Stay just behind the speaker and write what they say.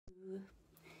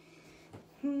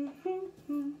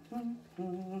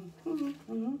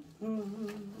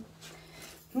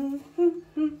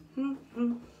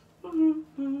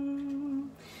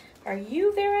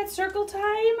circle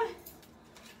time?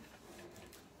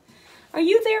 Are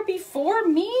you there before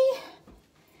me?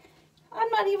 I'm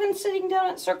not even sitting down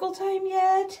at circle time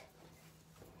yet.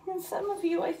 And some of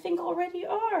you, I think, already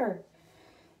are.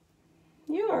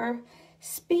 You're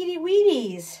speedy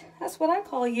weedies. That's what I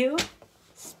call you.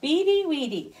 Speedy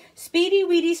weedy. Speedy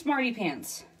weedy smarty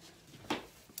pants.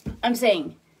 I'm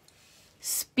saying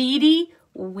speedy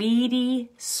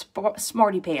weedy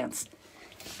smarty pants.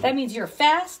 That means you're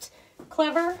fast,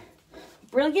 clever,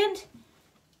 brilliant.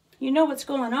 You know what's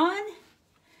going on.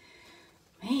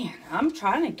 Man, I'm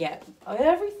trying to get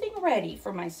everything ready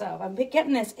for myself. I'm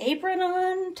getting this apron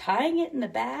on, tying it in the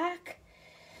back.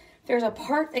 There's a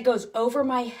part that goes over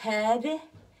my head.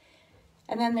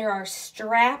 And then there are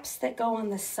straps that go on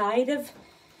the side of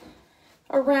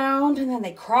around. And then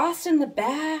they cross in the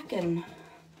back. And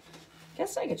I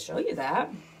guess I could show you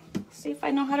that. See if I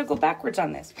know how to go backwards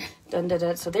on this. Dun, dun,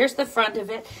 dun. So there's the front of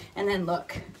it. And then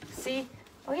look. See?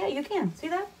 Oh, yeah, you can. See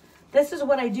that? This is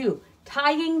what I do.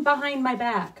 Tying behind my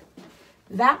back.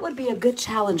 That would be a good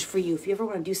challenge for you if you ever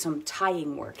want to do some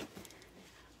tying work.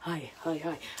 Hi.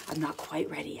 I'm not quite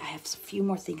ready. I have a few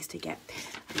more things to get.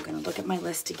 I'm going to look at my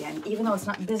list again. Even though it's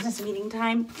not business meeting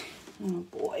time. Oh,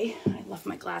 boy. I left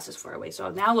my glasses far away. So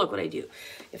now look what I do.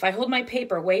 If I hold my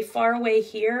paper way far away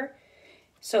here.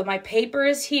 So my paper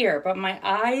is here. But my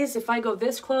eyes, if I go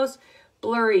this close,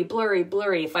 blurry, blurry,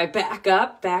 blurry. If I back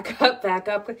up,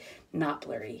 not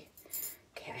blurry.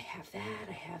 Okay, I have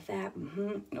that.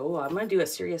 Oh, I'm going to do a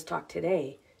serious talk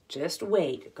today. Just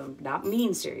wait. Not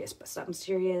mean serious, but something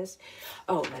serious.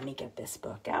 Oh, let me get this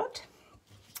book out.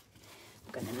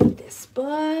 I'm going to need this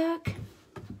book.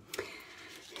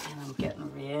 And I'm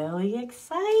getting really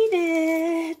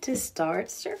excited to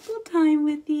start circle time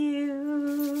with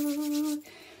you.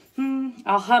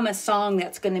 I'll hum a song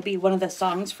that's going to be one of the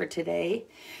songs for today.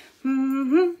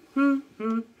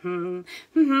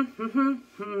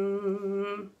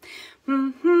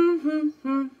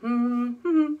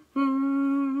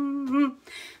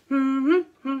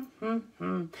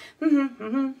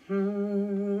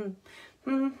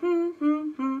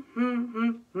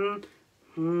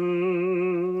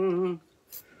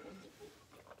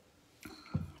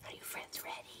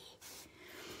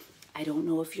 I don't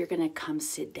know if you're going to come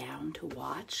sit down to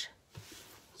watch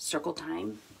circle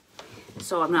time.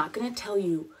 So I'm not going to tell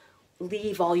you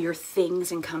leave all your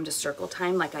things and come to circle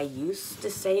time like I used to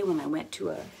say when I went to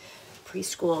a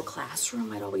preschool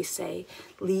classroom. I'd always say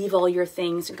leave all your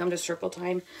things and come to circle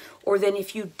time. Or then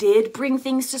if you did bring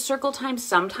things to circle time,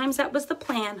 sometimes that was the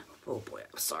plan. Oh boy,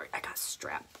 I'm sorry. I got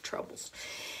strap troubles.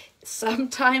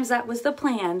 Sometimes that was the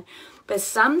plan. But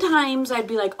sometimes I'd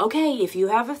be like, okay, if you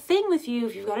have a thing with you,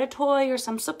 if you've got a toy or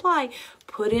some supply,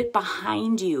 put it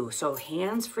behind you. So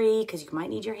hands-free, because you might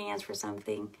need your hands for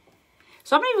something.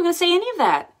 So I'm not even going to say any of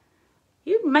that.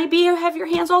 You might have your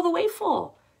hands all the way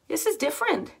full. This is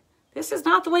different. This is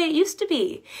not the way it used to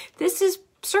be. This is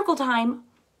circle time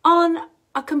on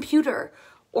a computer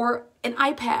or an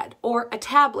iPad or a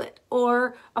tablet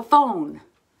or a phone.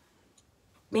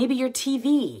 Maybe your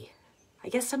TV. I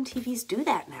guess some TVs do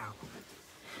that now.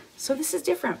 So this is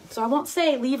different. So I won't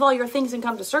say leave all your things and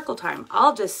come to circle time.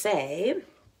 I'll just say,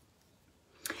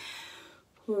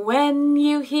 when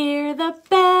you hear the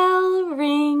bell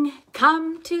ring,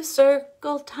 come to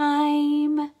circle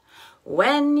time.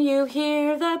 When you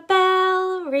hear the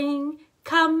bell ring,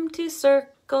 come to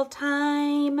circle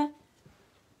time.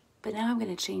 But now I'm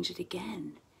going to change it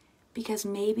again because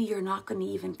maybe you're not going to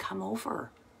even come over.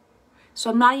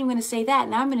 So I'm not even going to say that.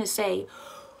 Now I'm going to say,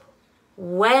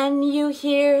 when you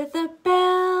hear the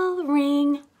bell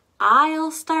ring, I'll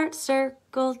start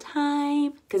circle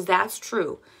time. Because that's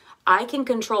true. I can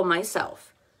control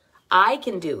myself. I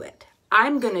can do it.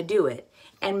 I'm going to do it.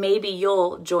 And maybe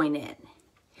you'll join in.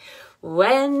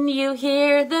 When you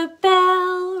hear the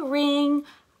bell ring,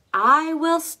 I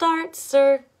will start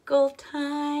circle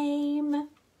time.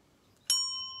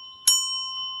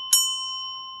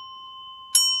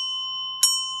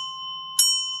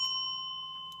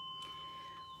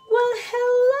 Well,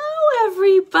 hello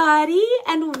everybody,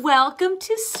 and welcome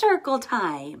to Circle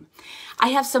Time. I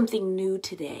have something new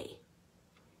today.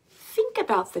 Think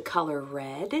about the color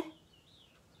red.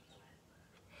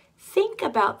 Think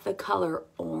about the color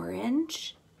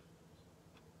orange.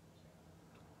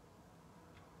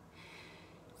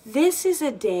 This is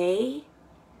a day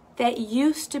that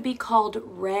used to be called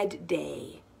Red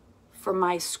Day for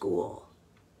my school.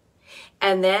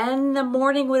 And then the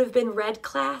morning would have been red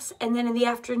class. And then in the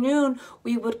afternoon,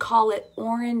 we would call it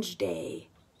Orange Day,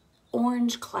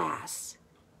 orange class.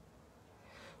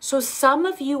 So some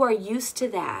of you are used to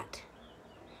that.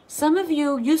 Some of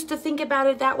you used to think about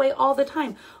it that way all the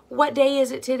time. what day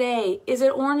is it today? Is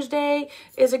it orange day?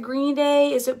 Is it green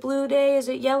day? Is it blue day? Is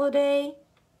it yellow day?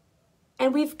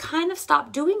 And we've kind of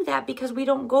stopped doing that because we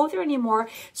don't go there anymore.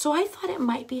 So I thought it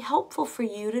might be helpful for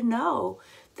you to know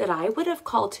that I would have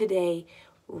called today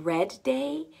red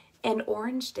day and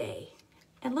orange day.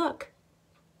 And look,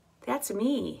 that's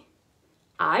me.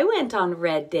 I went on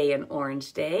red day and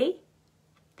orange day.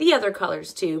 The other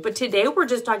colors too, but today we're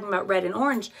just talking about red and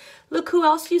orange. Look who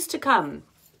else used to come.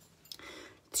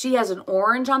 She has an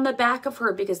orange on the back of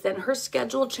her because then her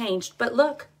schedule changed. But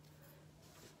look,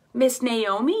 Miss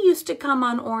Naomi used to come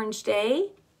on orange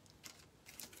day.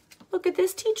 Look at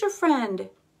this teacher friend.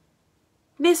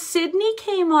 Miss Sydney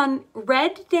came on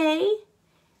red day.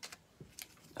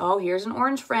 Oh, here's an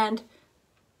orange friend.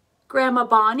 Grandma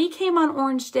Bonnie came on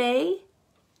orange day.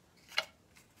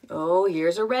 Oh,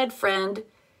 here's a red friend.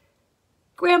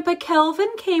 Grandpa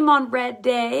Kelvin came on red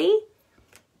day.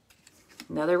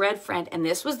 Another red friend. And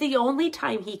this was the only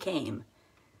time he came.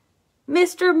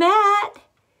 Mr. Matt,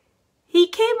 he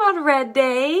came on red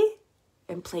day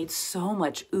and played so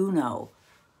much Uno.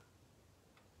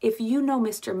 If you know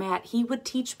Mr. Matt, he would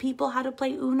teach people how to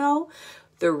play Uno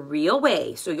the real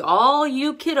way. So all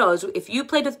you kiddos, if you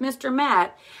played with Mr.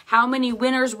 Matt, how many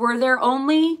winners were there?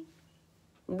 Only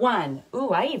one.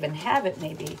 Ooh, I even have it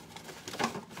maybe.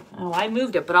 Oh, I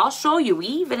moved it, but I'll show you. We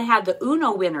even had the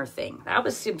Uno winner thing. That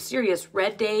was some serious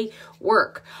red day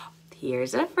work.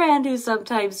 Here's a friend who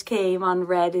sometimes came on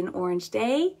red and orange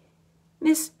day.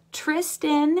 Miss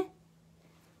Tristan.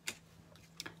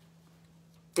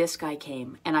 This guy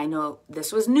came, and I know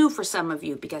this was new for some of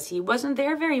you because he wasn't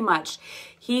there very much.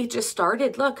 He just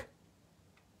started. Look,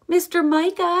 Mr.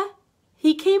 Micah,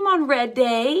 he came on red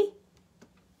day.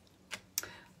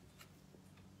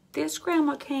 This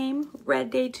grandma came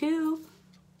red day too.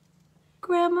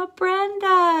 Grandma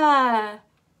Brenda,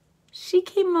 she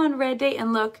came on red day,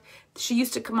 and look, she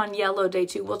used to come on yellow day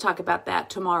too. We'll talk about that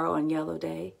tomorrow on yellow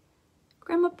day.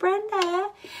 Grandma Brenda.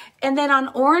 And then on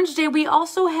orange day, we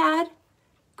also had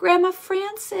Grandma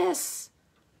Frances.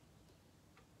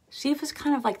 She was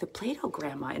kind of like the Play-Doh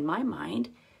grandma in my mind.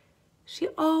 She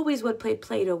always would play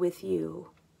Play-Doh with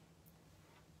you.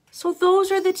 So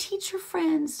those are the teacher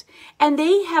friends. And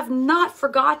they have not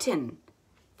forgotten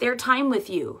their time with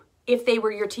you if they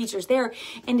were your teachers there.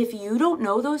 And if you don't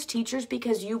know those teachers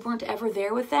because you weren't ever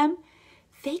there with them,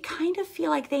 they kind of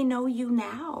feel like they know you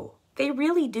now. They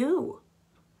really do.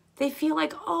 They feel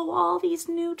like, oh, all these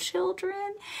new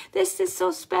children, this is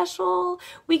so special.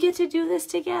 We get to do this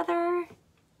together.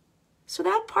 So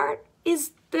that part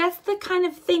that's the kind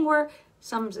of thing where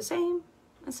some's the same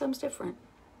and some's different.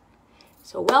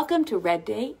 So welcome to Red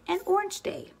Day and Orange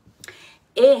Day.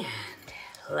 And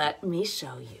let me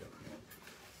show you.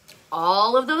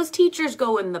 All of those teachers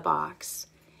go in the box.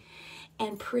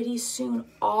 And pretty soon,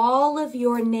 all of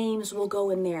your names will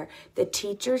go in there. The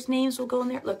teachers' names will go in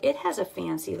there. Look, it has a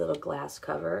fancy little glass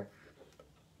cover.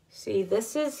 See,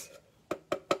 it's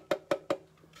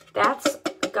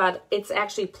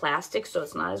actually plastic, so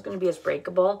it's not going to be as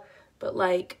breakable. But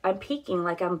like, I'm peeking,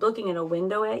 like I'm looking in a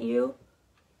window at you.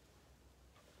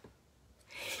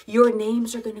 Your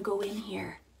names are going to go in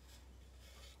here.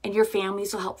 And your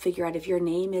families will help figure out if your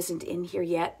name isn't in here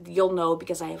yet. You'll know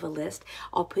because I have a list.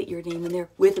 I'll put your name in there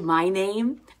with my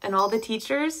name and all the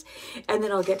teachers. And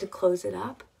then I'll get to close it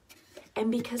up.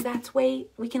 And because that's way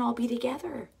we can all be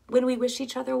together when we wish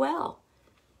each other well.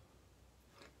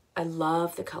 I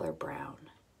love the color brown.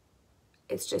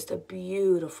 It's just a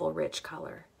beautiful, rich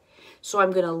color. So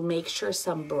I'm going to make sure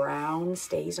some brown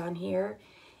stays on here.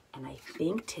 And I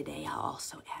think today I'll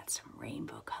also add some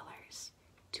rainbow colors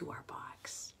to our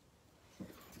box.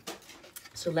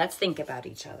 So let's think about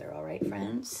each other, all right,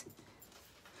 friends?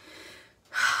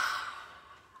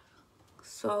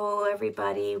 So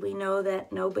everybody, we know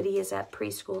that nobody is at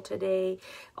preschool today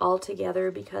all together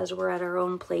because we're at our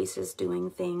own places doing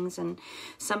things, and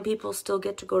some people still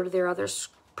get to go to their other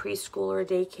preschool or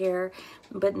daycare,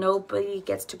 but nobody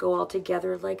gets to go all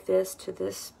together like this to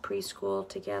this preschool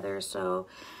together. So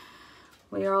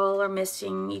we all are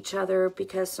missing each other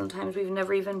because sometimes we've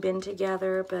never even been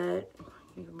together, but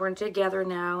we're together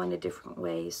now in a different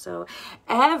way. So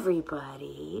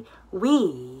everybody,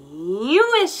 we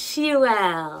wish you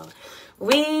well.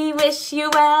 We wish you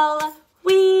well.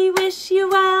 We wish you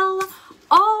well.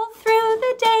 All through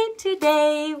the day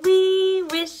today, we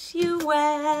wish you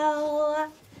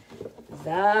well.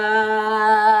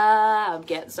 I'm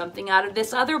getting something out of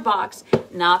this other box,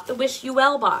 not the wish you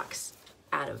well box,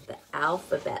 out of the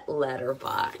alphabet letter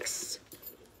box.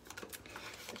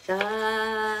 The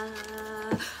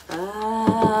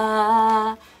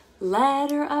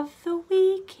letter of the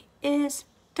week is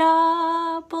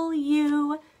W.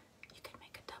 You can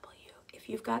make a W if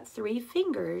you've got 3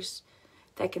 fingers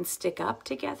that can stick up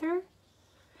together.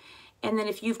 And then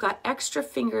if you've got extra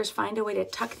fingers, find a way to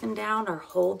tuck them down or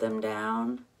hold them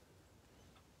down.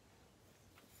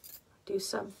 Do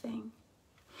something.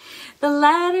 The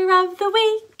letter of the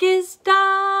week is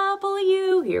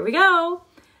W. Here we go.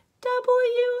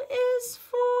 W is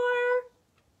for,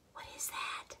 what is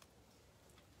that?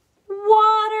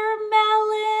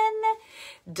 Watermelon.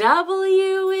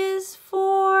 W is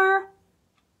for,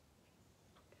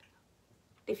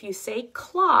 if you say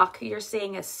clock, you're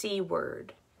saying a C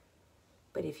word.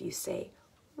 But if you say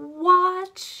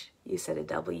watch, you said a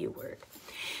W word.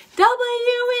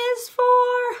 W is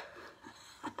for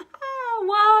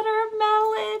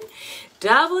watermelon.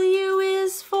 W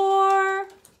is for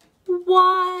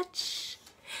watch.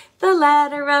 The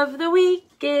letter of the week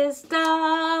is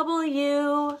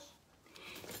W.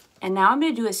 And now I'm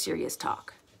going to do a serious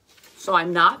talk. So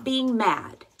I'm not being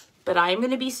mad, but I'm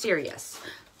going to be serious.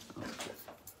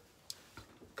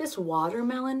 This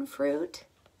watermelon fruit,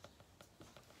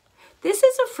 this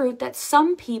is a fruit that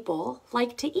some people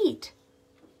like to eat.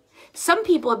 Some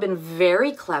people have been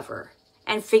very clever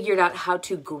and figured out how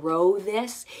to grow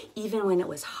this even when it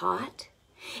was hot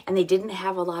and they didn't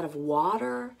have a lot of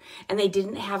water and they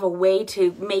didn't have a way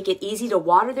to make it easy to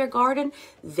water their garden.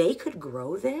 They could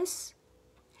grow this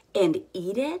and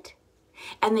eat it,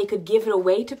 and they could give it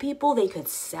away to people. They could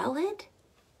sell it.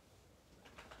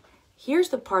 Here's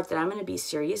the part that I'm going to be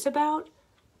serious about.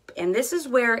 And this is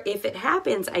where, if it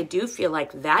happens, I do feel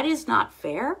like that is not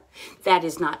fair. That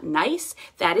is not nice.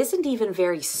 That isn't even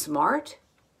very smart.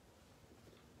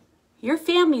 Your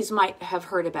families might have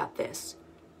heard about this.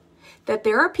 That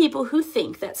there are people who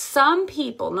think that some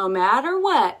people, no matter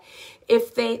what,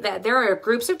 that there are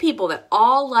groups of people that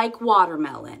all like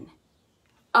watermelon.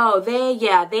 Oh,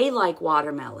 they like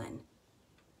watermelon.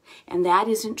 And that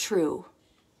isn't true.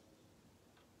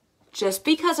 Just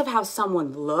because of how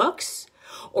someone looks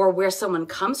or where someone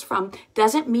comes from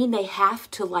doesn't mean they have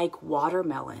to like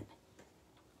watermelon.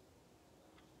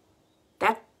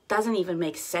 That doesn't even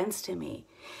make sense to me.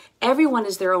 Everyone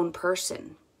is their own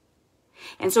person.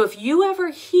 And so if you ever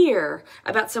hear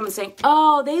about someone saying,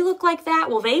 oh, they look like that,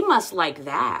 well, they must like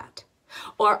that.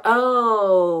 Or,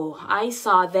 oh, I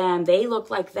saw them, they look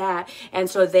like that, and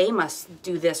so they must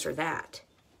do this or that.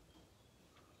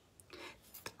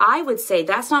 I would say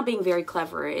that's not being very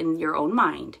clever in your own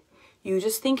mind. You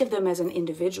just think of them as an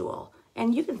individual,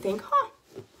 and you can think, I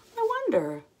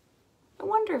wonder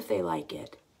if they like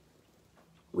it.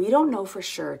 We don't know for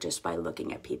sure just by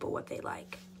looking at people what they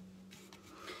like.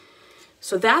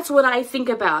 So that's what I think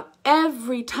about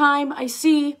every time I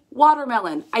see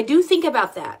watermelon. I do think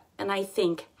about that. And I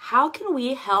think, how can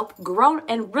we help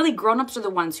grown-ups are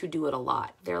the ones who do it a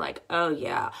lot. They're like, oh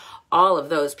yeah, all of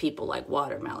those people like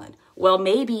watermelon. Well,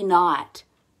 maybe not.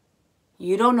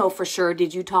 You don't know for sure.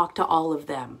 Did you talk to all of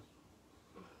them?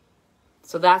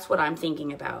 So that's what I'm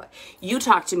thinking about. You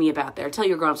talk to me about that. Or tell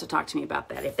your grown-ups to talk to me about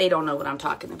that if they don't know what I'm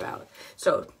talking about.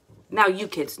 So now you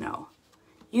kids know.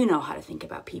 You know how to think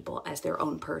about people as their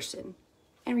own person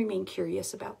and remain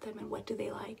curious about them and what do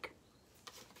they like.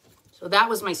 So that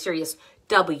was my serious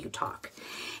W talk.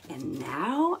 And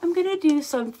now I'm going to do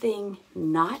something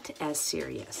not as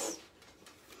serious.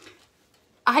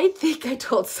 I think I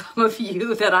told some of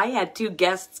you that I had 2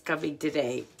 guests coming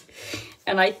today.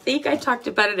 And I think I talked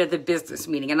about it at the business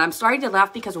meeting. And I'm starting to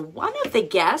laugh because one of the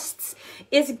guests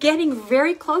is getting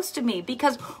very close to me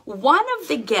because one of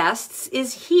the guests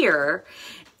is here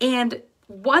and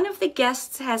one of the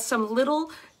guests has some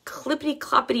little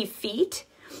clippity-cloppity feet.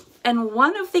 And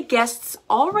one of the guests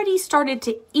already started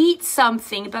to eat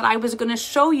something that I was going to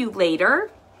show you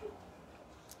later.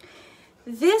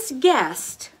 This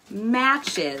guest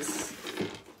matches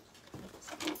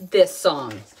this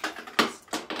song.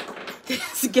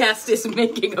 This guest is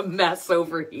making a mess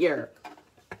over here.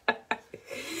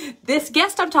 This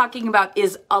guest I'm talking about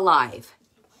is alive.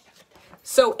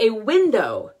 So a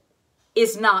window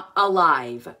is not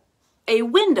alive. A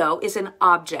window is an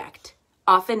object,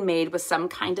 often made with some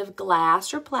kind of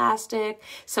glass or plastic,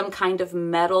 some kind of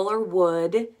metal or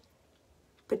wood.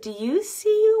 But do you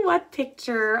see what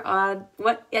picture on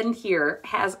what in here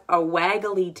has a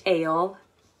waggly tail?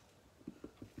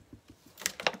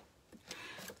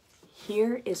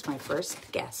 Here is my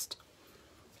first guest.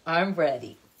 I'm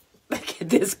ready. Look at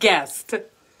this guest.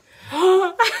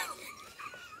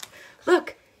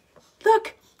 Look.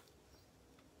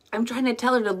 I'm trying to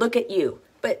tell her to look at you,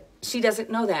 but she doesn't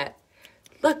know that.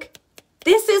 Look,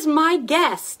 this is my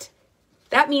guest.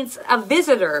 That means a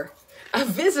visitor. a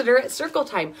visitor at circle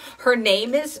time. Her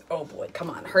name is, oh boy, come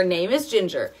on. Her name is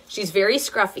Ginger. She's very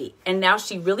scruffy, and now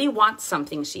she really wants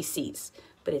something she sees,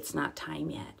 but it's not time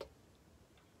yet.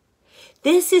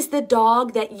 This is the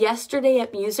dog that yesterday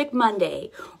at Music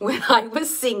Monday, when I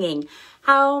was singing,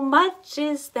 how much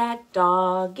is that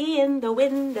doggy in the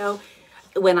window?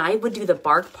 When I would do the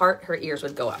bark part, her ears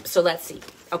would go up. So let's see.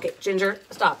 Okay, Ginger,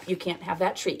 stop. You can't have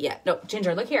that treat yet. No,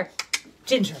 Ginger, look here.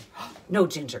 Ginger. No,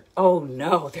 Ginger. Oh,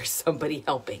 no, there's somebody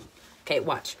helping. Okay,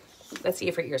 watch. Let's see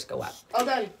if her ears go up. All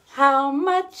done. How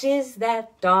much is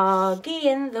that doggy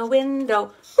in the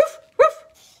window? Woof,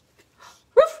 woof.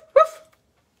 Woof, woof.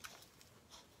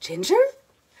 Ginger?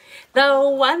 The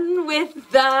one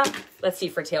with the, let's see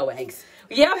for tail wags.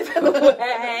 Yep, the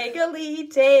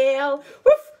waggly tail.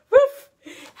 Woof, woof.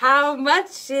 How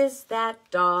much is that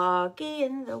doggy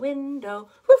in the window?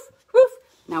 Woof, woof.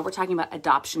 Now we're talking about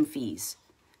adoption fees.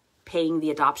 Paying the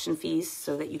adoption fees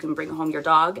so that you can bring home your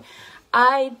dog.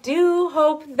 I do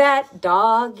hope that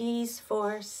doggy's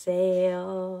for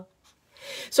sale.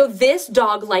 So this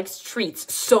dog likes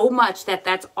treats so much that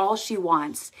that's all she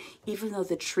wants, even though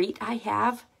the treat I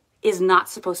have is not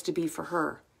supposed to be for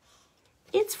her.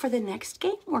 It's for the next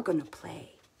game we're going to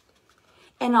play.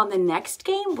 And on the next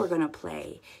game we're going to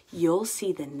play, you'll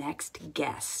see the next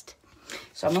guest.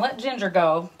 So I'm going to let Ginger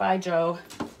go. Bye, Joe.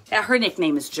 Her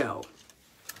nickname is Joe.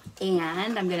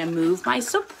 And I'm going to move my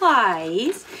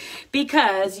supplies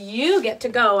because you get to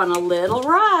go on a little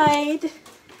ride.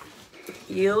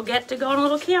 You'll get to go on a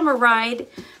little camera ride,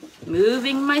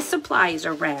 moving my supplies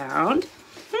around.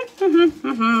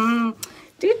 Do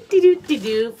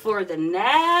for the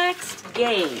next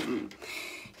game.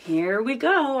 Here we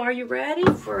go. Are you ready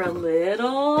for a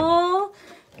little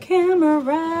camera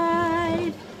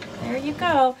ride? There you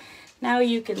go. Now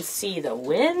you can see the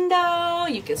window.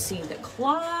 You can see the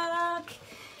clock.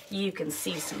 You can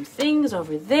see some things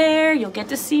over there. You'll get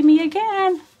to see me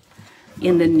again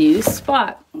in the new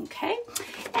spot. Okay.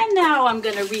 And now I'm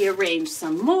going to rearrange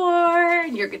some more.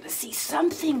 And you're going to see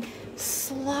something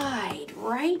slide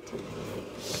right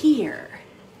here.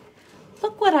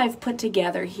 Look what I've put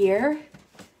together here.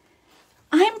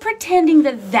 I'm pretending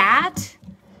that that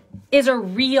is a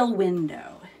real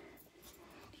window.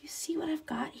 Do you see what I've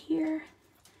got here?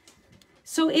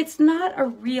 So it's not a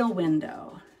real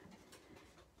window.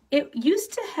 It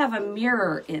used to have a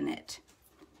mirror in it.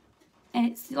 And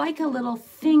it's like a little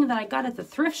thing that I got at the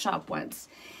thrift shop once.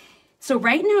 So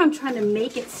right now I'm trying to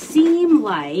make it seem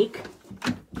like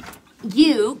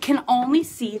you can only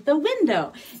see the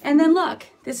window. And then look,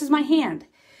 this is my hand.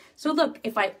 So look,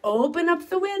 if I open up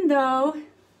the window,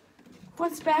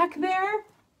 what's back there?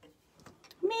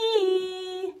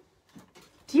 Me.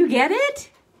 Do you get it?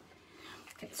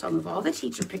 Okay, so I'll move all the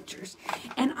teacher pictures.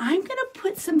 And I'm going to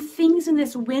put some things in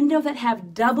this window that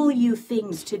have W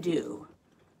things to do.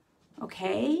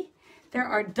 Okay? There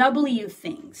are W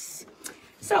things.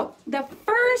 So the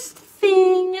first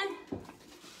thing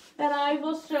that I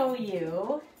will show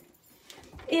you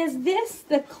is this.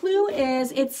 The clue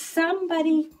is it's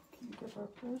somebody. So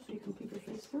you can peek your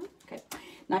face through. Okay,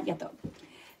 not yet though.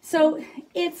 So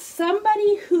it's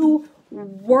somebody who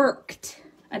worked.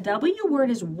 A W word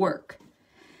is work.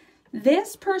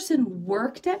 This person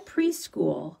worked at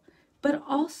preschool, but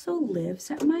also lives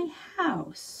at my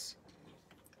house.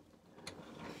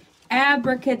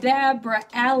 Abracadabra,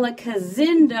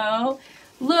 alacazindo.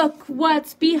 Look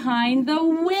what's behind the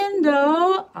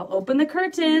window. I'll open the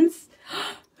curtains.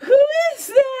 Who is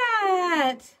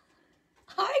that?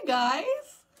 Hi, guys.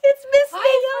 It's Miss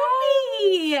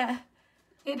Naomi.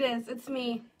 It is. It's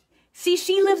me. See,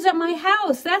 she lives at my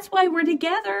house. That's why we're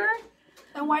together.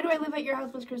 And why do I live at your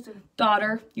house, Miss Kristen?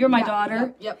 Daughter. You're my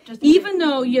daughter. Yep. Just even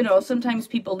though, you know, sometimes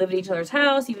people live at each other's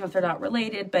house, even if they're not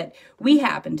related, but we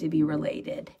happen to be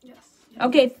related. Yes.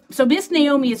 Okay, so Miss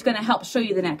Naomi is going to help show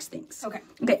you the next things. Okay.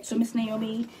 Okay, so Miss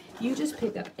Naomi, you just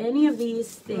pick up any of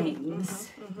these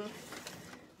things.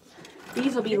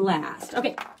 These will be last.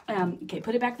 Okay, okay,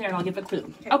 put it back there and I'll give a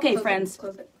clue. Okay, friends.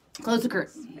 Close it. Close the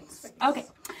curtain. Okay.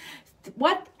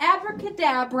 What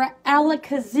abracadabra,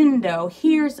 alacazindo,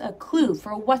 here's a clue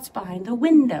for what's behind the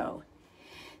window.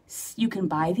 You can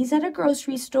buy these at a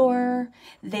grocery store.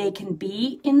 They can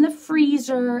be in the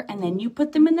freezer and then you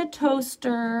put them in the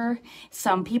toaster.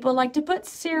 Some people like to put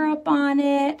syrup on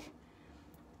it.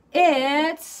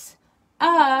 It's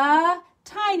a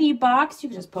tiny box, you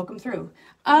can just poke them through,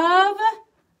 of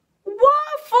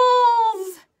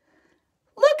waffles.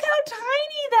 Look how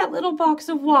tiny that little box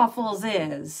of waffles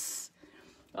is.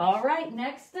 All right,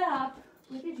 next up.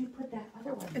 Where did you put that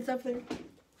other one? It's up there.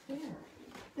 Where?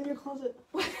 In your closet.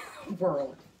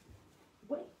 World.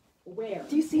 Wait. Where?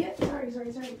 Do you see it? Sorry.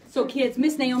 So kids,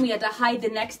 Miss Naomi had to hide the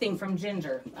next thing from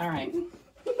Ginger. All right.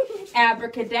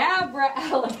 Abracadabra,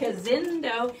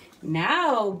 alacazindo.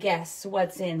 Now guess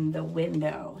what's in the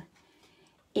window.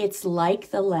 It's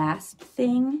like the last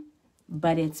thing,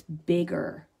 but it's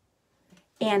bigger.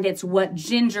 And it's what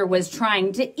Ginger was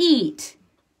trying to eat.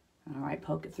 All right,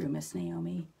 poke it through, Miss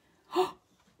Naomi.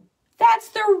 That's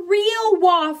the real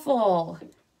waffle.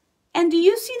 And do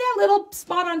you see that little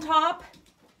spot on top?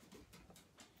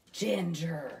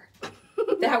 Ginger,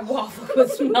 that waffle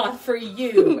was not for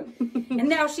you. And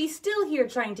now she's still here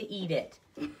trying to eat it.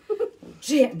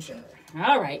 Ginger.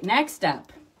 All right, next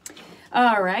up.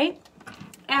 All right.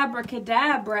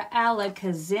 Abracadabra,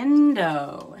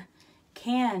 alacazindo.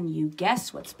 Can you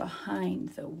guess what's behind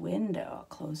the window? I'll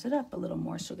close it up a little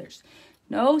more so there's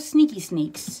no sneaky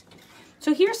sneaks.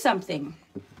 So here's something.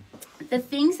 The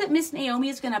things that Miss Naomi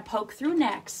is going to poke through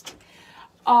next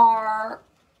are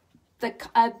the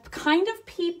kind of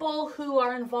people who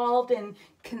are involved in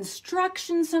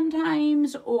construction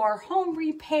sometimes, or home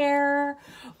repair,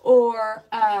 or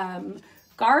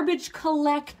garbage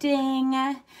collecting,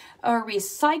 or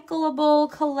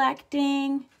recyclable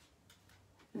collecting.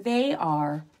 They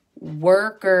are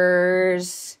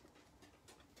workers.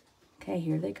 Okay,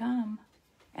 here they come.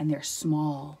 And they're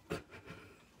small.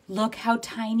 Look how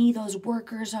tiny those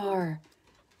workers are.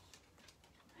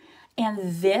 And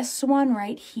this one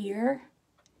right here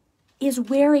is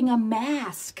wearing a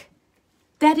mask.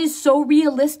 That is so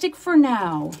realistic for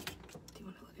now. Do you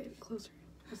want to look at it closer?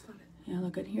 That's not it. Yeah,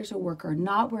 look at, here's a worker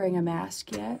not wearing a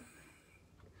mask yet.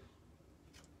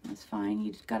 That's fine.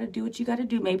 You just got to do what you got to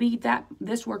do. Maybe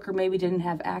this worker maybe didn't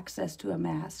have access to a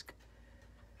mask.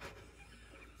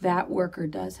 That worker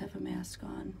does have a mask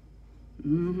on.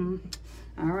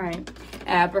 All right.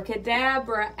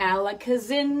 Abracadabra,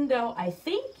 alacazindo. I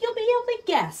think you'll be able to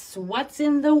guess what's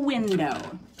in the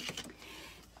window.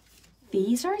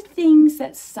 These are things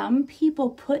that some people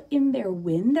put in their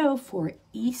window for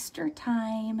Easter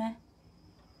time.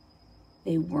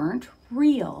 They weren't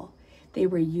real. They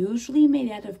were usually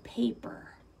made out of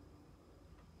paper.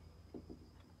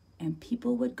 And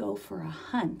people would go for a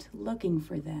hunt looking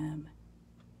for them.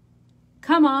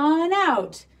 Come on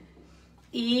out.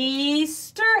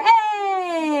 Easter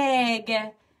egg.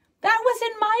 That was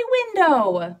in my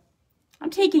window. I'm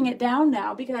taking it down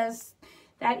now because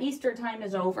that Easter time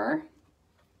is over.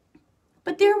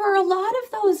 But there were a lot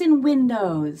of those in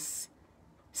windows.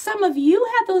 Some of you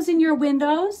had those in your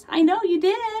windows. I know you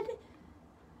did.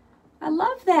 I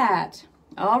love that.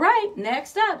 All right,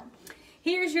 next up.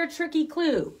 Here's your tricky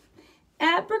clue.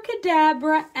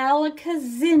 Abracadabra,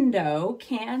 alacazindo.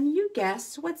 Can you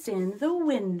guess what's in the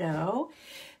window?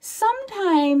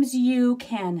 Sometimes you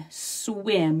can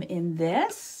swim in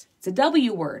this. It's a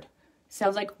W word.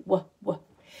 Sounds like wah, wah.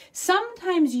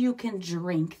 Sometimes you can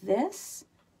drink this.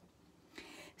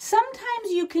 Sometimes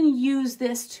you can use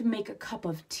this to make a cup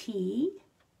of tea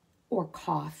or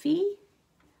coffee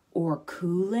or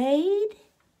Kool-Aid.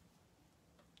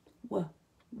 Wah,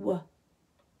 wah.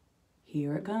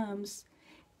 Here it comes.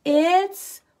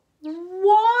 It's water.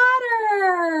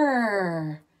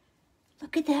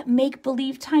 Look at that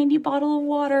make-believe tiny bottle of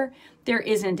water. There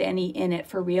isn't any in it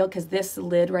for real because this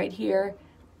lid right here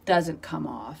doesn't come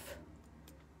off.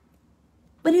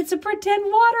 But it's a pretend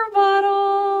water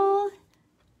bottle.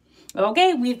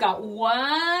 Okay, we've got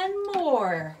one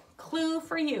more clue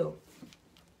for you.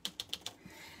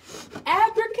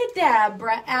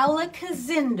 Abracadabra,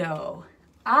 alacazindo.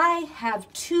 I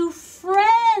have two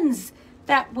friends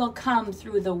that will come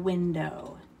through the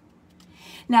window.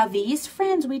 Now, these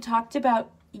friends we talked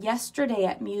about yesterday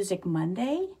at Music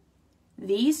Monday,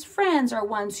 these friends are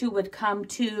ones who would come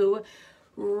to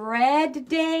Red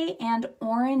Day and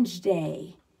Orange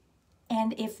Day.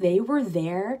 And if they were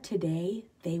there today,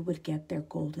 they would get their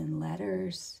golden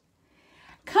letters.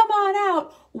 Come on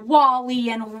out, Wally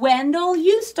and Wendell.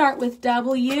 You start with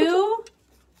W.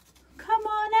 Come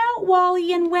on out,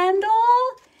 Wally and Wendell.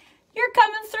 You're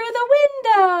coming through the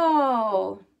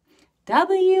window.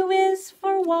 W is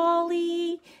for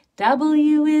Wally.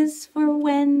 W is for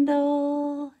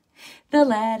Wendell. The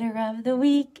letter of the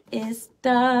week is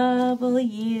W.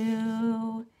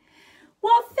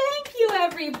 Well, thank you,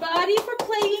 everybody, for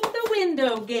playing the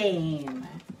window game.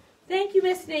 Thank you,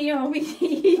 Miss Naomi.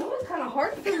 That was kind of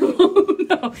hard for me. Oh,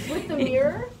 no. With the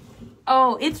mirror?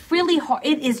 Oh, it's really hard.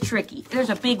 It is tricky. There's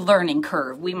a big learning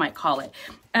curve, we might call it.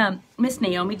 Miss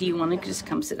Naomi, do you want to just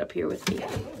come sit up here with me?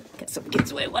 Get some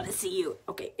kids away. I want to see you.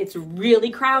 Okay, it's really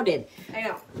crowded. I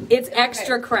know. It's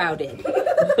extra crowded.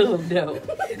 Oh, no.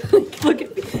 Look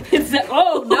at me.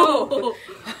 Oh,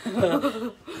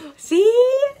 no. See?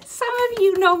 Some of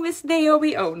you know Miss Miss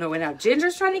Naomi. Oh, no, and now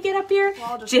Ginger's trying to get up here.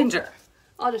 Well, Ginger,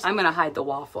 I'll just. I'm going to hide the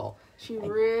waffle. She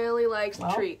really likes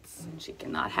treats. She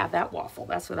cannot have that waffle.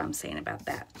 That's what I'm saying about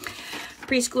that.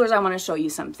 Preschoolers, I want to show you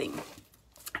something.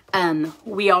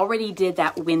 We already did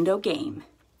that window game.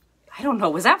 I don't know.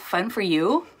 Was that fun for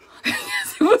you?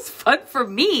 It was fun for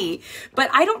me. But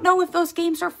I don't know if those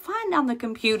games are fun on the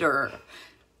computer.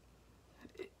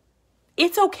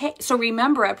 It's okay. So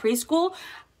remember, at preschool,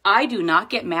 I do not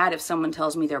get mad if someone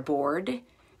tells me they're bored.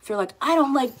 If they're like, I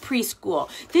don't like preschool.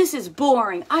 This is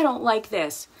boring. I don't like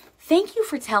this. Thank you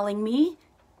for telling me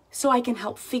so I can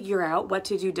help figure out what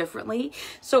to do differently.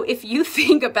 So if you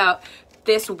think about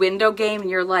this window game and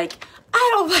you're like,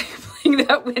 I don't like playing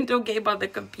that window game on the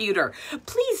computer,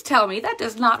 please tell me. That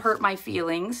does not hurt my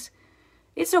feelings.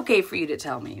 It's okay for you to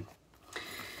tell me.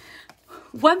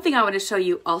 One thing I want to show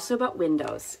you also about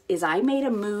windows is I made a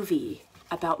movie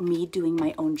about me doing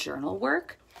my own journal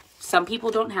work. Some people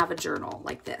don't have a journal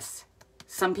like this.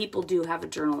 Some people do have a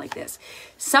journal like this.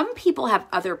 Some people have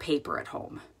other paper at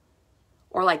home,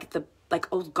 or like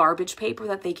old garbage paper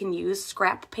that they can use,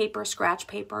 scrap paper, scratch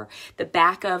paper, the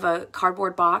back of a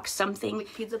cardboard box, something.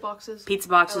 Like pizza boxes. Pizza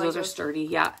boxes, those are sturdy,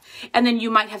 yeah. And then you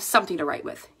might have something to write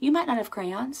with. You might not have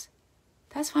crayons.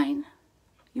 That's fine.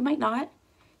 You might not.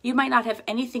 You might not have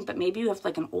anything, but maybe you have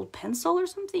like an old pencil or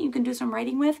something you can do some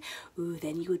writing with. Ooh,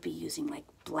 then you would be using like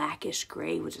blackish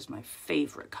gray, which is my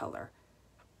favorite color.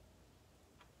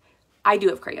 I do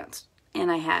have crayons,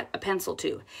 and I had a pencil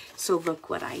too. So look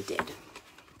what I did.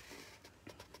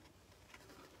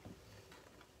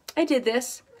 I did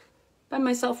this by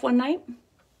myself one night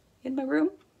in my room,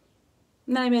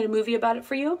 and then I made a movie about it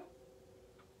for you.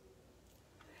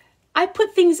 I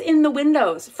put things in the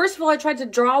windows. First of all, I tried to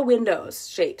draw windows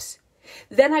shapes.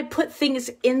 Then I put things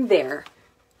in there.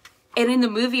 And in the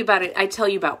movie about it, I tell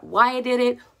you about why I did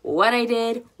it,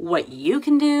 what you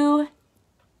can do.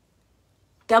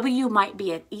 W might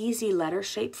be an easy letter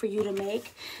shape for you to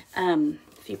make.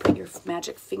 If you put your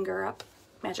magic finger up,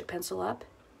 magic pencil up,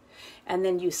 and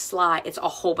then you slide. It's a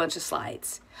whole bunch of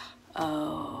slides.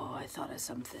 Oh, I thought of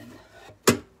something.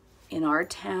 In our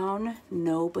town,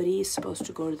 nobody is supposed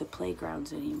to go to the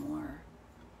playgrounds anymore.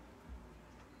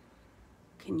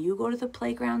 Can you go to the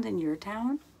playground in your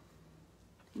town?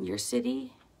 In your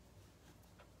city?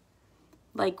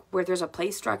 Like where there's a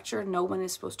play structure, no one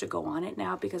is supposed to go on it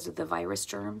now because of the virus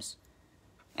germs.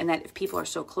 And that if people are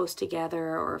so close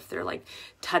together, or if they're like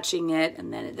touching it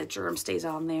and then the germ stays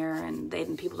on there and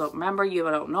then people don't remember, you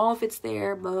don't know if it's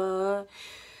there, blah.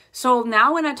 So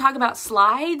now when I talk about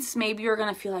slides, maybe you're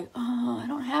going to feel like, oh, I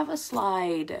don't have a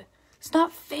slide. It's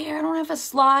not fair. I don't have a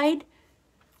slide.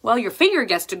 Well, your finger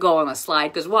gets to go on a slide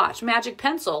because watch, magic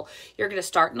pencil, you're going to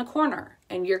start in the corner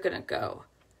and you're going to go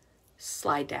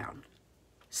slide down,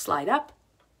 slide up,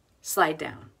 slide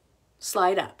down,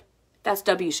 slide up. That's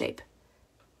W shape.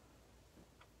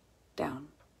 Down,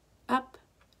 up,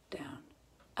 down,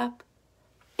 up.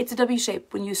 It's a W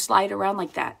shape when you slide around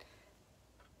like that.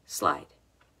 Slide.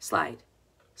 Slide,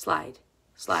 slide,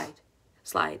 slide,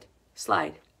 slide,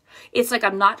 slide. It's like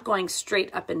I'm not going straight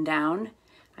up and down.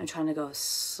 I'm trying to go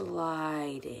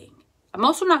sliding. I'm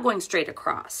also not going straight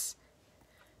across.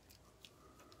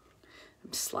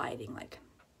 I'm sliding like,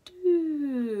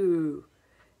 doo.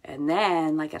 And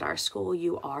then, like at our school,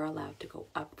 you are allowed to go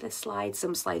up the slide.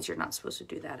 Some slides you're not supposed to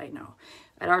do that, I know.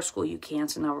 At our school you can,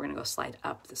 so now we're going to go slide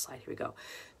up the slide. Here we go.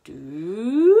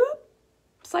 Doo.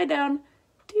 Slide down.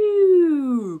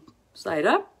 Doo. Slide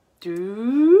up.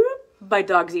 Doo. My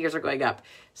dog's ears are going up.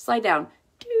 Slide down.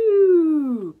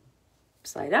 Doo.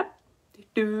 Slide up.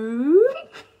 Doo.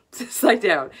 Slide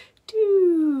down.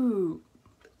 Doo.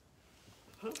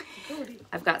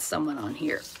 I've got someone on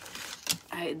here.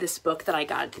 This book that I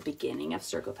got at the beginning of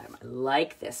Circle Time. I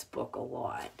like this book a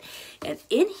lot. And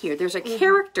in here, there's a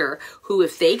character who,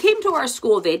 if they came to our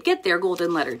school, they'd get their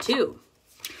golden letter too.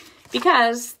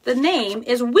 Because the name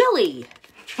is Willie.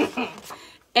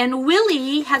 And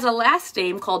Willie has a last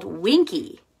name called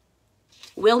Winkie.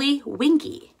 Willie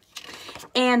Winkie.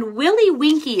 And Willie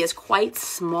Winkie is quite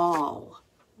small.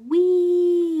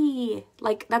 Wee.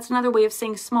 Like, that's another way of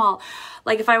saying small.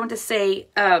 Like, if I want to say,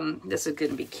 this is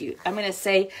going to be cute. I'm going to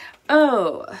say,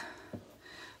 oh,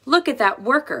 look at that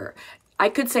worker. I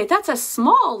could say, that's a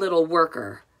small little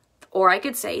worker. Or I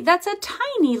could say, that's a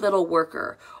tiny little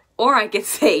worker. Or I could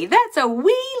say, that's a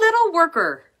wee little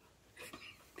worker.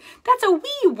 That's a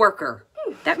wee worker.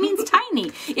 That means tiny.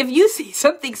 If you see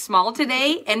something small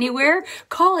today anywhere,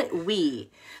 call it wee.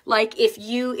 Like if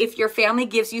your family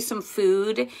gives you some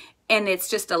food and it's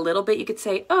just a little bit, you could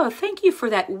say, oh, thank you for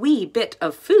that wee bit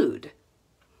of food.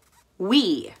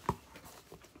 Wee.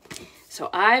 So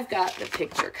I've got the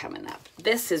picture coming up.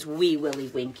 This is Wee Willie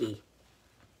Winkie.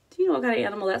 Do you know what kind of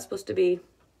animal that's supposed to be?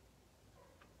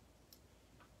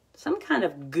 Some kind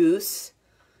of goose.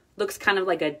 Looks kind of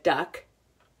like a duck.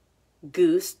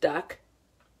 Goose, duck.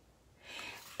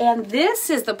 And this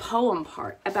is the poem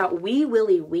part about Wee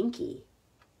Willie Winkie.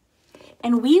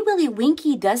 And Wee Willie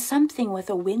Winkie does something with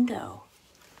a window.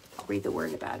 I'll read the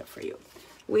word about it for you.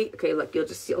 Okay, look, you'll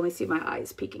just only see my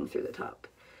eyes peeking through the top.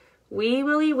 Wee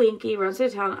Willie Winkie runs to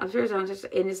town upstairs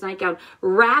in his nightgown,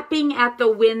 rapping at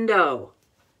the window.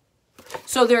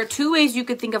 So there are two ways you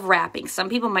could think of rapping. Some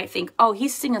people might think, oh,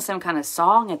 he's singing some kind of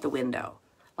song at the window,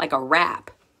 like a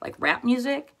rap, like rap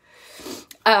music.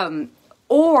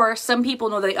 Or some people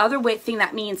know the other thing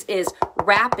that means is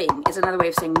rapping is another way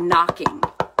of saying knocking,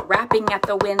 rapping at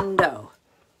the window.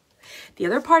 The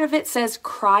other part of it says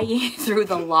crying through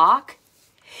the lock.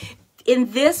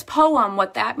 In this poem,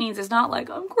 what that means is not like,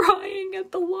 I'm crying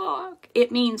at the lock.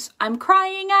 It means I'm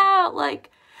crying out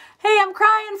like, hey, I'm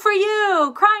crying for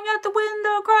you, crying out the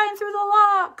window, crying through the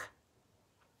lock.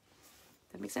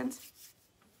 That make sense?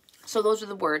 So those are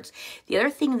the words. The other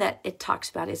thing that it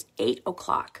talks about is 8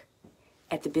 o'clock.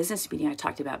 At the business meeting, I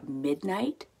talked about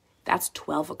midnight. That's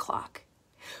 12 o'clock.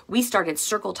 We started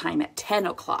circle time at 10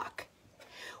 o'clock.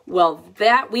 Well,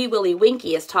 that Wee Willie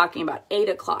Winkie is talking about 8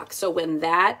 o'clock. So when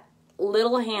that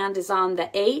little hand is on the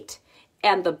 8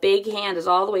 and the big hand is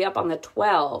all the way up on the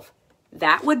 12,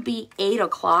 that would be 8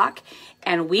 o'clock.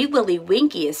 And Wee Willie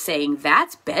Winkie is saying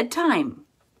that's bedtime.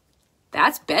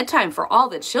 That's bedtime for all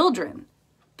the children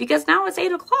because now it's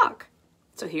 8 o'clock.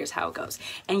 So here's how it goes.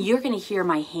 And you're going to hear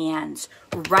my hands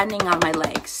running on my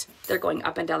legs. They're going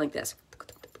up and down like this.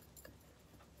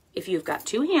 If you've got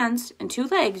 2 hands and 2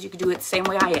 legs, you can do it the same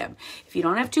way I am. If you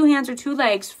don't have 2 hands or 2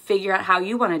 legs, figure out how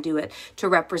you want to do it to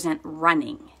represent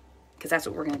running, because that's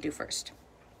what we're going to do first.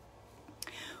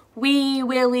 Wee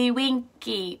Willie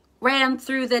Winkie ran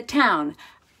through the town,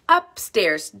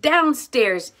 upstairs,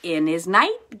 downstairs in his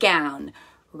nightgown,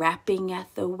 rapping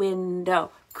at the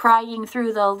window, crying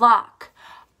through the lock.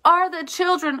 Are the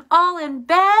children all in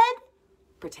bed?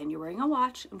 Pretend you're wearing a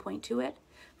watch and point to it.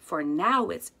 For now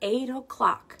it's 8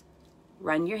 o'clock.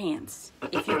 Run your hands.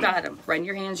 If you've got them, run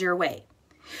your hands your way.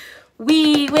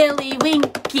 Wee Willie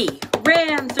Winkie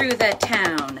ran through the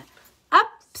town,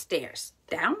 upstairs,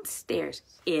 downstairs,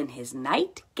 in his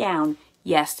nightgown.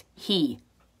 Yes,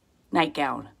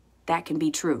 nightgown. That can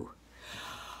be true.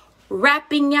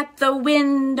 Rapping at the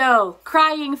window,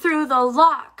 crying through the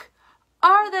lock.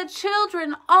 Are the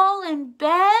children all in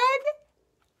bed?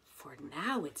 For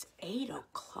now it's 8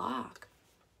 o'clock.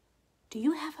 Do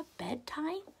you have a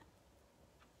bedtime?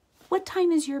 What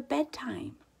time is your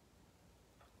bedtime?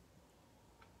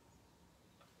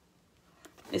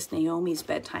 Miss Naomi's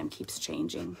bedtime keeps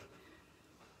changing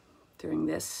during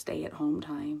this stay-at-home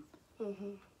time.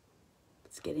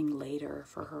 It's getting later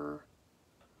for her.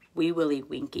 Wee Willie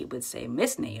Winkie would say,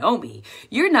 Miss Naomi,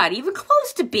 you're not even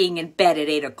close to being in bed at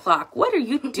 8 o'clock. What are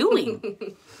you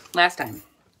doing? Last time.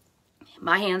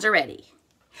 My hands are ready.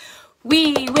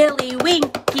 Wee Willie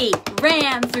Winkie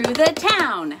ran through the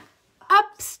town,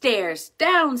 upstairs,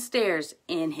 downstairs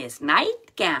in his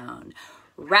nightgown,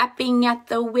 rapping at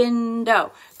the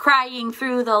window, crying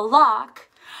through the lock.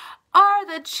 Are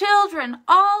the children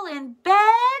all in bed?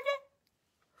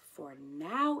 For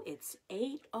now it's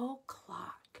 8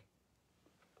 o'clock.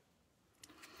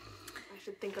 I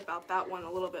should think about that one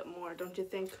a little bit more, don't you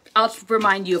think? I'll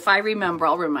remind you. If I remember,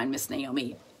 I'll remind Miss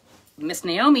Naomi. Miss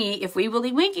Naomi, if Wee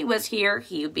Willie Winkie was here,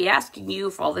 he would be asking you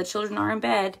if all the children are in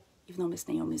bed, even though Miss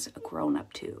Naomi's a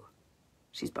grown-up too.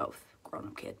 She's both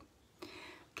grown-up kid.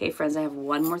 Okay, friends, I have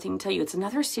one more thing to tell you. It's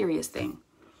another serious thing.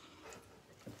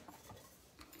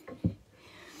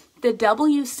 The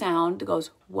W sound goes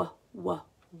wah, wah,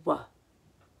 wah.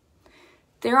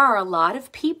 There are a lot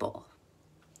of people,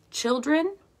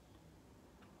 children,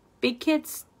 big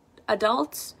kids,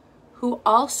 adults, who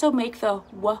also make the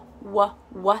wah, wah,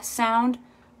 wah sound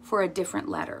for a different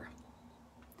letter.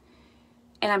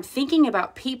 And I'm thinking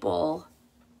about people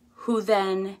who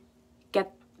then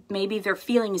maybe their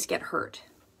feelings get hurt.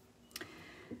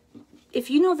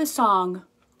 If you know the song,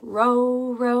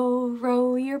 row, row,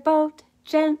 row your boat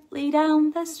gently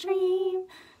down the stream,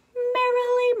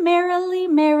 merrily, merrily,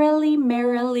 merrily,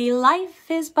 merrily,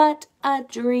 life is but a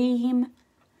dream.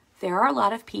 There are a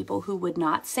lot of people who would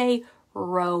not say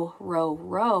row, row,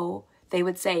 row. They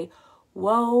would say,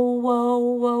 whoa, whoa,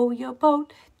 whoa, your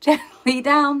boat gently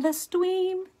down the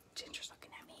stream. Ginger's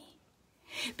looking at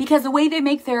me. Because the way they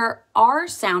make their R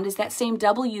sound is that same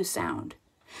W sound.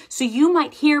 So you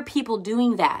might hear people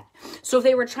doing that. So if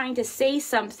they were trying to say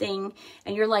something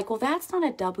and you're like, well, that's not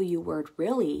a W word,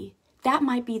 really. that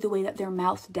might be the way that their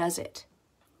mouth does it.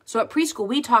 So at preschool,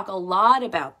 we talk a lot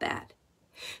about that.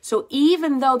 So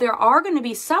even though there are going to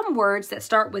be some words that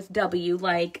start with W,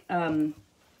 like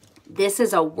this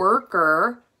is a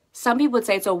worker, some people would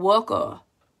say it's a worker,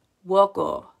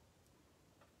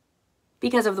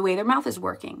 because of the way their mouth is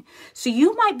working. So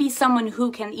you might be someone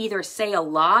who can either say a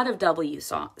lot of W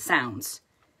sounds,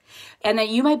 and then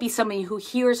you might be somebody who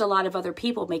hears a lot of other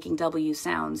people making W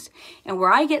sounds. And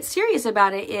where I get serious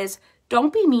about it is,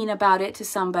 don't be mean about it to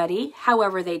somebody,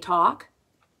 however they talk.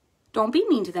 Don't be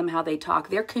mean to them how they talk.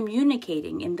 They're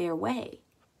communicating in their way.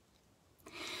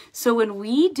 So when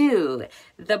we do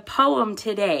the poem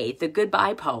today, the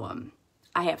goodbye poem,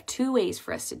 I have 2 ways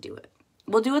for us to do it.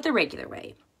 We'll do it the regular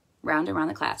way. Round and around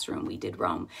the classroom, we did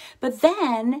roam. But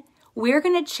then we're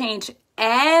going to change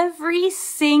every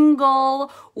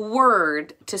single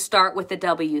word to start with the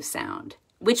W sound,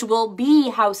 which will be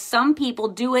how some people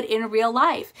do it in real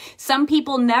life. Some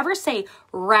people never say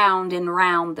round and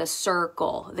round the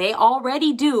circle. They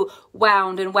already do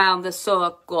wound and wound the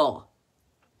circle,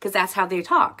 because that's how they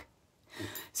talk.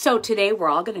 So today we're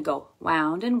all going to go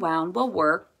wound and wound, will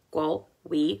work, will,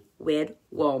 we, wid,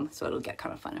 wom. So it'll get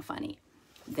kind of fun and funny.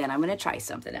 Then I'm going to try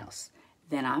something else.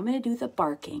 Then I'm going to do the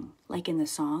barking, like in the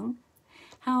song.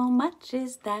 How much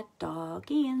is that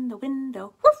doggy in the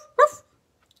window? Woof, woof.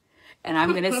 And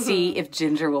I'm going to see if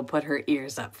Ginger will put her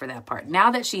ears up for that part. Now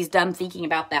that she's done thinking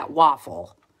about that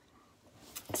waffle.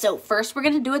 So first we're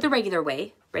going to do it the regular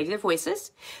way, regular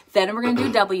voices. Then we're going to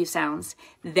do W sounds.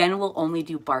 Then we'll only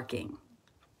do barking.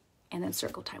 And then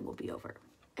circle time will be over.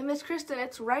 And Miss Kristen,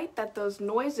 it's right that those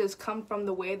noises come from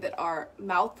the way that our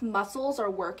mouth muscles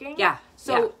are working. Yeah.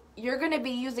 So you're going to be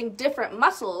using different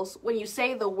muscles when you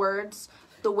say the words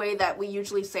the way that we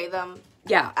usually say them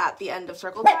at the end of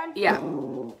circle time. Yeah.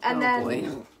 And then boy.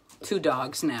 2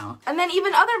 dogs now. And then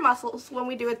even other muscles when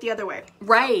we do it the other way.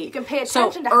 Right. So you can pay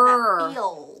attention to how that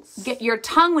feels. Get your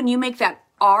tongue, when you make that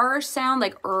R sound,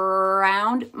 like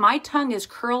round, my tongue is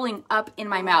curling up in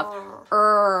my mouth.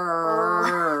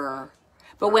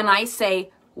 But when I say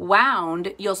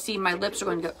wound, you'll see my lips are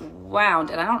going to go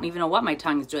wound, and I don't even know what my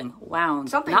tongue is doing.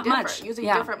 Wound. Something Not different, much. using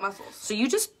different muscles. So you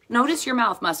just notice your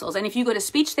mouth muscles. And if you go to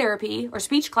speech therapy or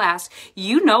speech class,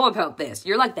 you know about this.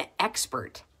 You're like the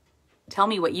expert. Tell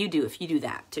me what you do if you do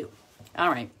that too. All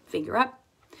right, finger up.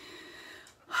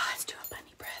 Let's do a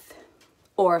bunny breath.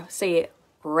 Or say it,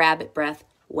 rabbit breath,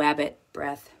 wabbit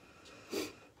breath.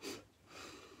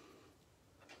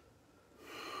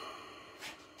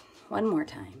 One more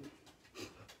time.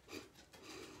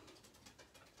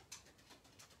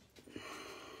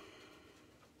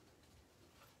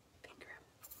 Finger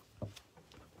up.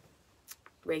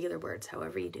 Regular words,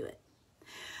 however you do it.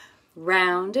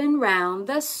 Round and round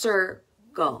the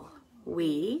circle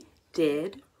we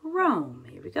did roam.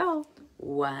 Here we go.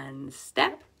 1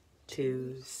 step,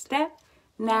 2 step.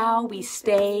 Now we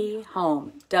stay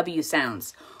home. W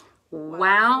sounds.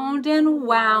 Wound and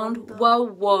wound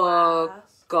woggle.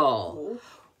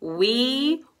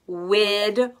 We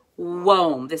wid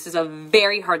wom. This is a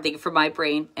very hard thing for my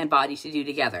brain and body to do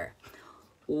together.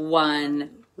 1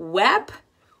 wep,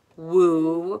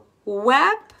 woo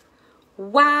wep,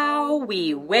 wow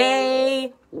we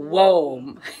way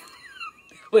wom.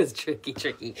 It was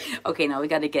tricky. Okay, now we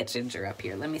got to get Ginger up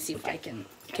here. Let me see if I can.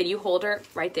 Can you hold her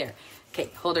right there? Okay,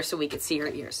 hold her so we can see her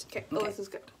ears. Okay. Oh, this is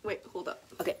good. Wait, hold up.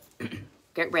 Okay,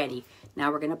 get ready.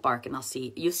 Now we're going to bark and I'll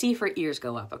see. You see if her ears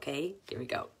go up, okay? Here we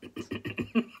go.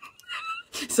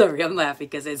 Sorry, I'm laughing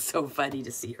because it's so funny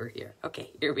to see her here. Okay,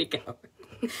 here we go.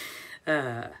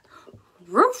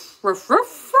 Roof, roof,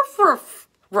 roof, roof, roof,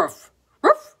 roof,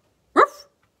 roof, roof,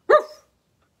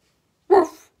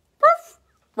 roof,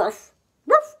 roof,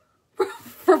 roof,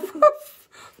 roof, roof,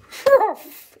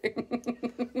 roof.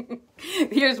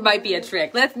 Here's might be a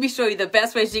trick. Let me show you the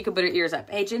best way she can put her ears up.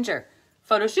 Hey, Ginger,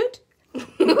 photo shoot.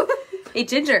 Hey,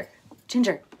 Ginger,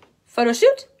 photo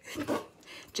shoot.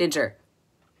 Ginger,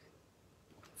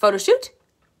 photo shoot.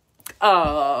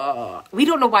 Oh, we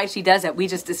don't know why she does it. We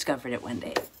just discovered it one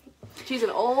day. She's an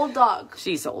old dog.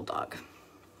 She's an old dog.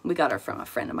 We got her from a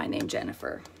friend of mine named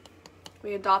Jennifer.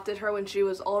 We adopted her when she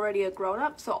was already a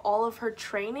grown-up, so all of her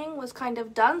training was kind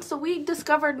of done, so we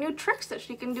discovered new tricks that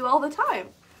she can do all the time.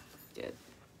 Good.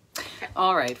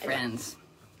 All right, friends.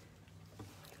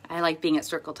 I like being at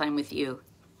circle time with you.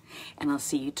 And I'll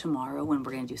see you tomorrow when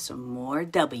we're going to do some more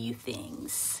W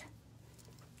things.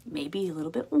 Maybe a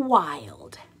little bit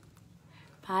wild.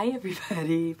 Bye,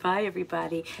 everybody. Bye,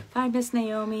 everybody. Bye, Miss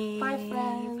Naomi. Bye,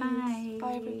 friends. Bye.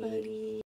 Bye, everybody.